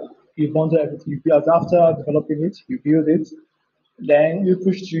build, you bundle everything you build. After developing it, you build it, then you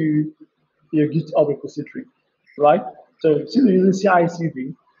push to your GitHub repository, right? So since you're using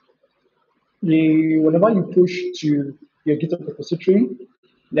CI/CD, whenever you push to your GitHub repository,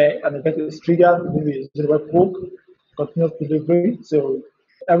 an event is triggered, maybe it's a webhook, continuous delivery. So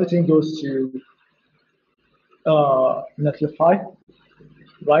everything goes to Netlify,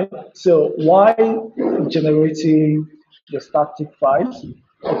 right? So while generating the static files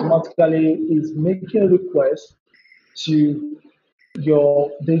automatically is making a request to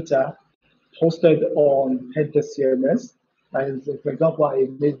your data hosted on headless CMS. And for example, I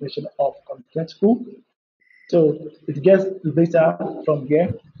made mention of Contentful. So it gets the data from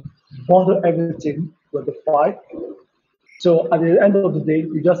here, bundle everything with the file. So at the end of the day,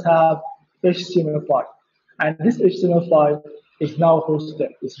 you just have HTML file. And this HTML file is now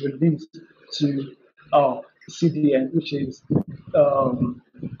hosted, it's released to CDN, which is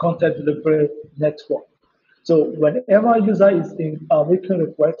Content Delivery Network. So whenever a user is making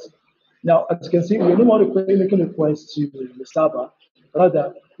requests, now as you can see, we're no longer making requests to the server.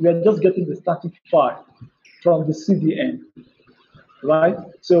 Rather, we are just getting the static file from the CDN, right?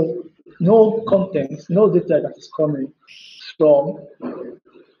 So no content, no data that is coming from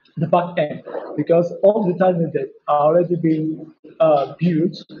the back end because all the time needed are already being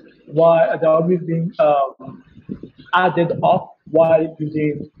built while they're already being added up while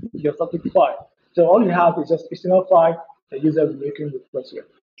building your static file. So all you have is just HTML file the user is making requests with.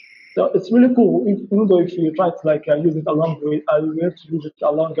 So it's really cool, even though if you try to like use it along with, you have to use it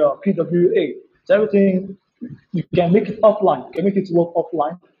along PWA. So everything, you can make it offline, you can make it work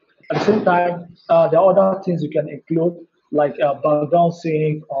offline. At the same time, there are other things you can include, like background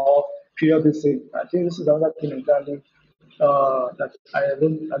sync or periodic sync. I think this is another thing entirely that I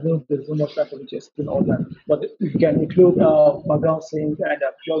don't, there's no much time for me to explain all that. But you can include background sync and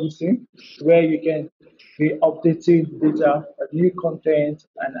periodic sync, where you can be updating data, new content,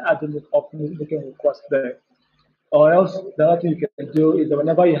 and adding it up, making requests there. Or else, the other thing you can do is that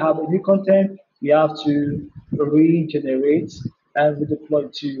whenever you have a new content, you have to regenerate and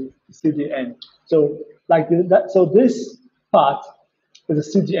redeploy to CDN. So, so this part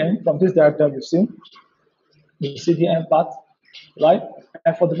is a CDN from this diagram you've seen, the CDN part, right?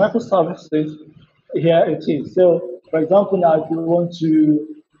 And for the microservices, here it is. So, for example, now if you want to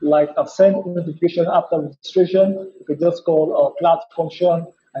send notification after registration, you could just call a cloud function,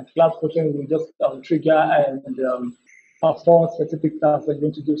 and cloud function will just trigger and perform specific tasks that you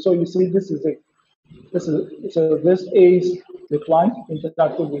want to do. So you see, this is it. This is the client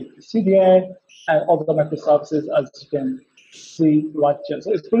interacting with the CDN and other microservices, as you can see right here.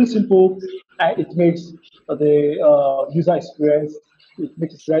 So it's pretty simple, and it makes the user experience, it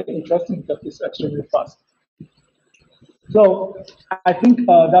makes it very interesting because it's extremely fast. So I think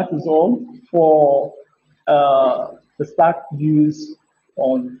that is all for the stack used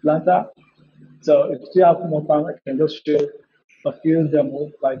on Planta. So if you have more time, I can just share a few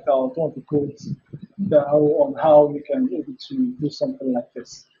demos, like some of the codes on how you can be able to do something like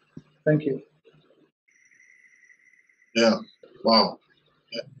this. Thank you. Yeah. Wow.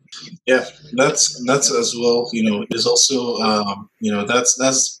 Yeah, that's as well. Is also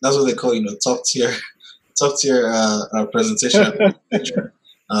that's what they call top tier presentation.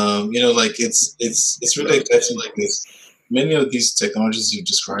 Like it's really exciting. Like this, many of these technologies you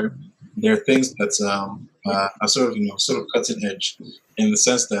described, there are things that are sort of cutting edge in the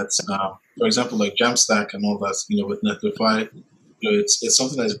sense that, for example, like Jamstack and all that. With Netlify, it's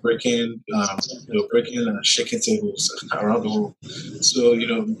something that's breaking and shaking tables around the world. So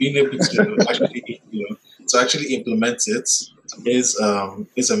being able to actually implement it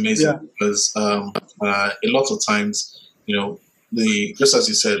is amazing. Yeah. Because a lot of times, the just as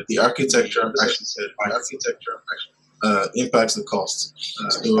you said, the architecture impacts the cost.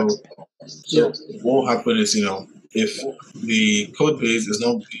 So what will happen is, if the code base is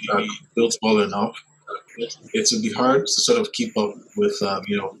not built well enough, it will be hard to sort of keep up with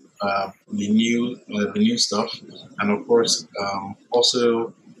the new stuff, and of course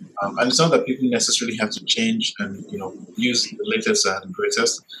also and it's not that people necessarily have to change and use the latest and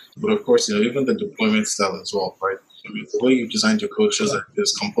greatest, but of course even the deployment style as well, right? The way you designed your code shows that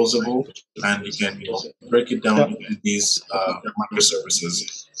it's composable and you can break it down into these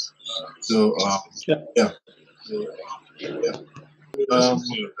microservices. So yeah.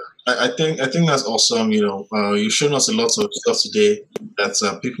 I think that's awesome. You've shown us a lot of stuff today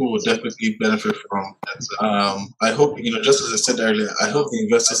that people will definitely benefit from. I hope just as I said earlier, I hope the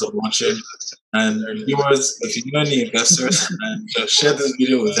investors are watching, and viewers, if you know any investors, and share this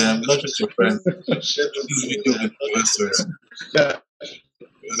video with them, not just your friends. Share this video with investors.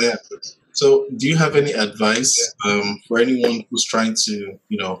 Yeah. So, do you have any advice for anyone who's trying to,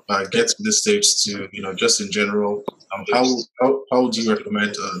 get to this stage? To, just in general, how would you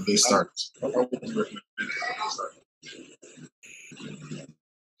recommend they start?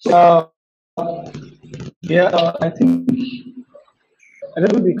 Yeah, I think a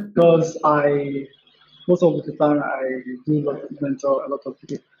little because most of the time I do mentor a lot of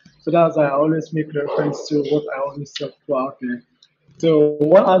people. So that's why I always make reference to what I always tell people out there. So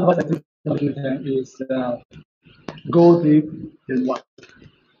one advice I give them is go deep, then what?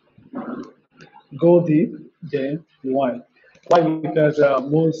 Go deep, then why? Why? Because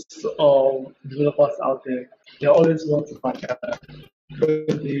most of developers out there, they always want to find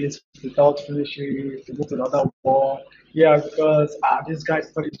this without finishing to move to another one. Yeah, because this guy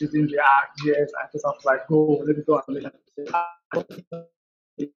started using React.js and just have to like go, let me go and let me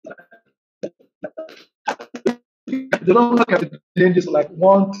they don't look at the changes for like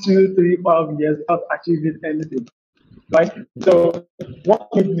 1, 2, 3, 5 years without achieving anything, right? So what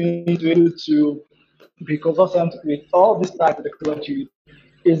made me to be able to be conversant with all this type of technology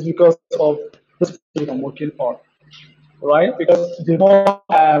is because of this thing I'm working on, right? Because the more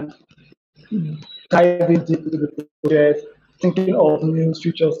diving deep into the project, thinking of new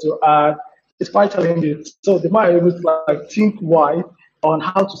features to add, it's quite challenging. So the more I'm able to like think wide on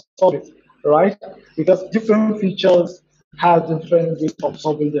how to solve it, right? Because different features have different ways of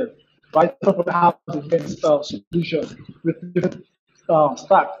solving them, right? Different people have different solutions with different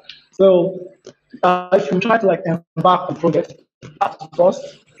stack. So if you try to like embark on project at first,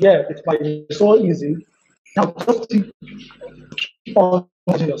 yeah, it might be so easy. Now just think on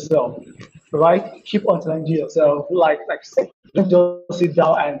challenging yourself, right? Keep on challenging yourself. Like say, don't just sit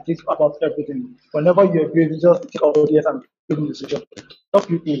down and think about everything. Whenever you're building, just think of ideas and building decisions. Not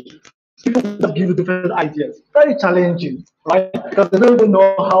people just give you different ideas. Very challenging, right? Because they don't even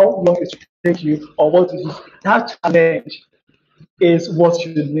know how long it will take you or what to do. That challenge is what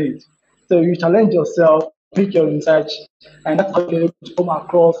you need. So you challenge yourself, pick your research, and that's how you're able to come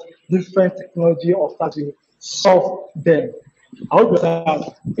across different technology or start to solve them. I hope you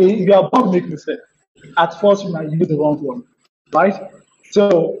understand. You are bound to make mistakes. At first, you might use the wrong one, right?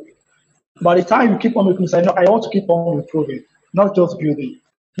 So by the time you keep on making mistakes, I want to keep on improving, not just building.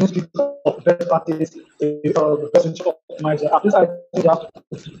 You need to pick up best practice, the best way to optimize it. At least I think you have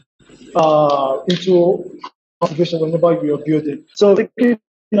to into consideration whenever you're building. So thinking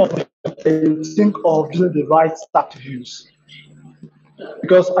of think of using the right stack to use.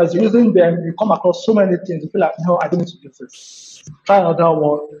 Because as you're using them, you come across so many things. You feel like, no, I don't need to use this. Try another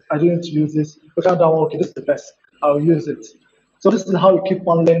one. I don't need to use this. Try another one. Okay, this is the best. I'll use it. So this is how you keep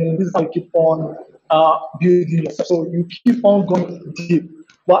on learning. This is how you keep on building yourself. So you keep on going deep.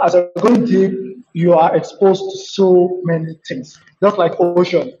 But as you're going deep, you are exposed to so many things, just like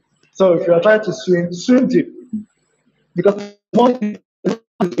ocean. So if you are trying to swim, swim deep because the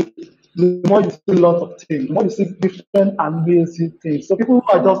more you see a lot of things, the more you see different amazing things. So people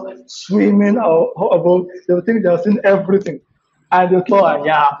who are just swimming about, they'll think they're seeing everything. And they'll go, oh,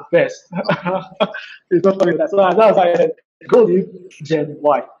 yeah, I'm the best. It's not funny that. So that's why I said, go deep, then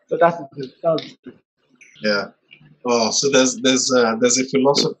why. So that's it. That's it. Yeah. Oh, so there's a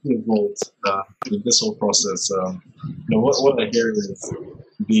philosophy involved in this whole process. What I hear is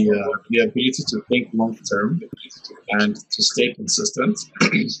the ability to think long term and to stay consistent,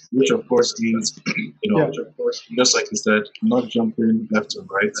 which of course means, Yeah. just like you said, not jumping left and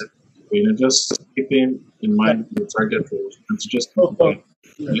right, just keeping in Yeah. mind your target goal and to just keep Oh, oh. going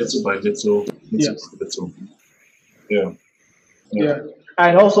little by little, little Yes. by little. Yeah, yeah, Yeah.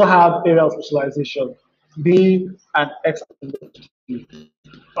 And also have area of specialization. Be an expert.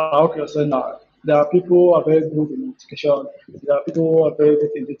 Okay, so now there are people who are very good in education. There are people who are very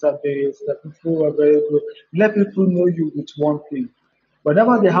good in database. There are people who are very good. Let people know you with one thing.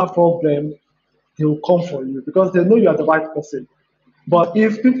 Whenever they have problem, they will come for you because they know you are the right person. But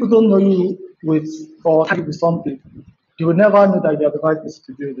if people don't know you with or tag you with something, they will never know that you are the right person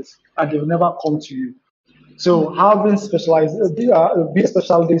to do this, and they will never come to you. So having specialized, be a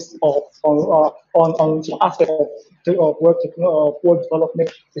specialist on some aspect of web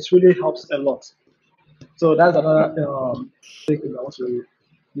development, it really helps a lot. So that's another thing I want to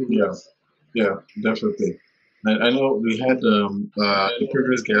give you yeah, guys. yeah, definitely. I know we had the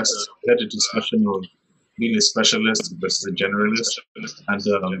previous guest we had a discussion of being a specialist versus a generalist,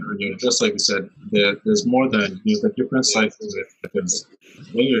 and just like you said, there's more than the different sides to it because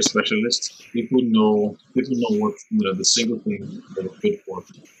when you're a specialist, people know what the single thing they're good for,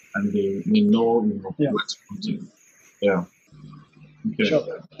 and they know Yeah, where to come to. Yeah. Okay. sure.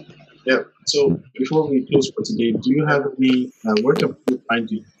 Yeah. So before we close for today, do you have any where can people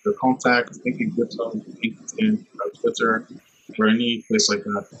find you? Your contact, thinking GitHub, LinkedIn, Twitter, or any place like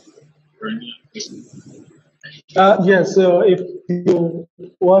that? Yeah, so if you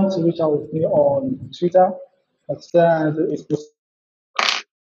want to reach out with me on Twitter, that's it's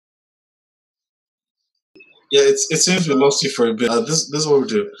Yeah, it seems we lost you for a bit. This is what we'll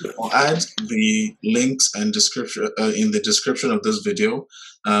do. I'll add the links and description in the description of this video,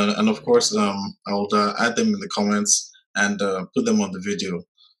 and of course, I'll add them in the comments and put them on the video.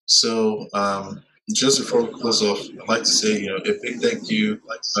 So just before we close off, I'd like to say a big thank you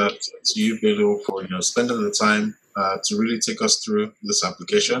to you, Bello, for spending the time to really take us through this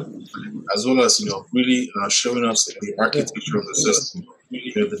application, as well as really showing us the Yeah. architecture of the system.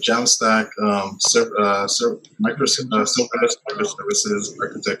 The Jamstack, serverless microservices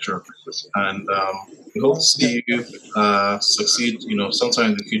architecture, and we hope to see you succeed,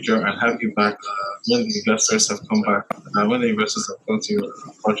 sometime in the future, and have you back when the investors have come back, when the investors have come to your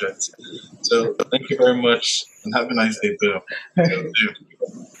project. So thank you very much, and have a nice day, Bill.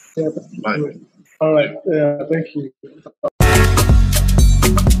 Yeah. Bye. All right. Yeah. Thank you.